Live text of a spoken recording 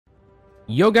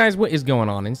Yo guys, what is going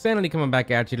on? Insanity coming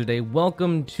back at you today.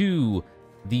 Welcome to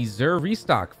the Xur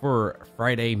restock for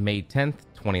Friday, May 10th,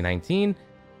 2019.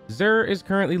 Xur is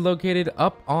currently located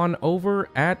up on over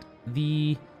at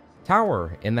the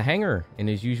tower in the hangar in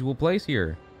his usual place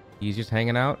here. He's just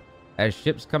hanging out as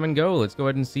ships come and go. Let's go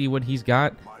ahead and see what he's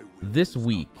got this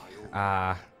week.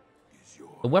 The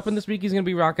weapon this week he's going to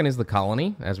be rocking is the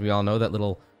Colony. As we all know, that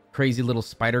little crazy little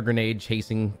spider grenade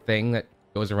chasing thing that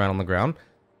goes around on the ground.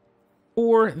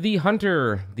 For the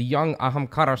Hunter, the Young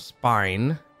Ahamkara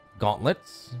Spine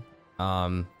Gauntlets,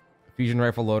 Fusion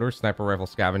Rifle Loader, Sniper Rifle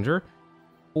Scavenger.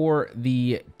 For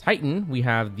the Titan, we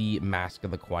have the Mask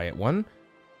of the Quiet One.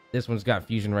 This one's got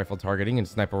Fusion Rifle Targeting and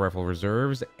Sniper Rifle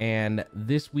Reserves. And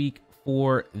this week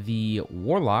for the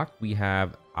Warlock, we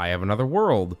have I Have Another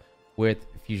World with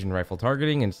Fusion Rifle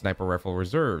Targeting and Sniper Rifle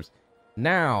Reserves.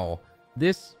 Now,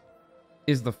 this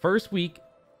is the first week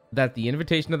that the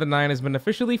Invitation of the Nine has been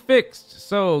officially fixed.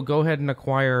 So go ahead and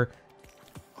acquire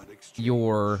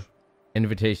your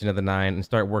Invitation of the Nine and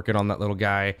start working on that little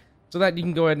guy so that you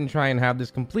can go ahead and try and have this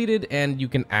completed and you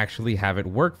can actually have it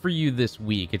work for you this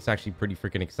week. It's actually pretty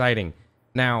freaking exciting.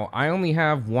 Now, I only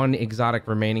have one exotic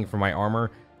remaining for my armor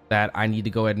that I need to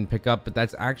go ahead and pick up, but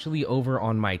that's actually over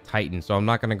on my Titan. So I'm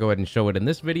not going to go ahead and show it in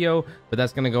this video, but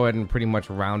that's going to go ahead and pretty much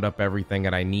round up everything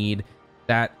that I need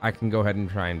that I can go ahead and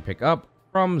try and pick up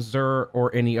from Xur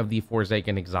or any of the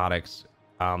Forsaken exotics.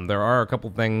 There are a couple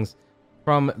things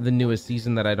from the newest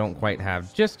season that I don't quite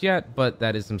have just yet, but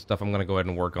that is some stuff I'm going to go ahead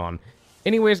and work on.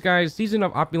 Anyways, guys, Season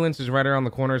of Opulence is right around the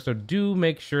corner, so do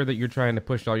make sure that you're trying to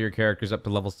push all your characters up to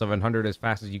level 700 as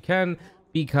fast as you can,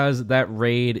 because that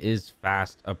raid is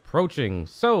fast approaching.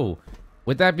 So,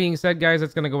 with that being said, guys,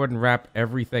 that's going to go ahead and wrap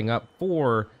everything up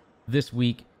for this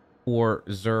week for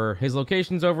Xur. His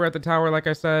location's over at the tower, like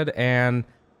I said, and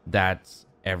that's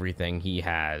everything he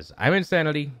has. I'm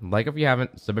Insanity. Like if you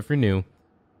haven't, sub if you're new,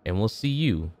 and we'll see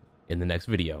you in the next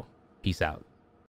video. Peace out.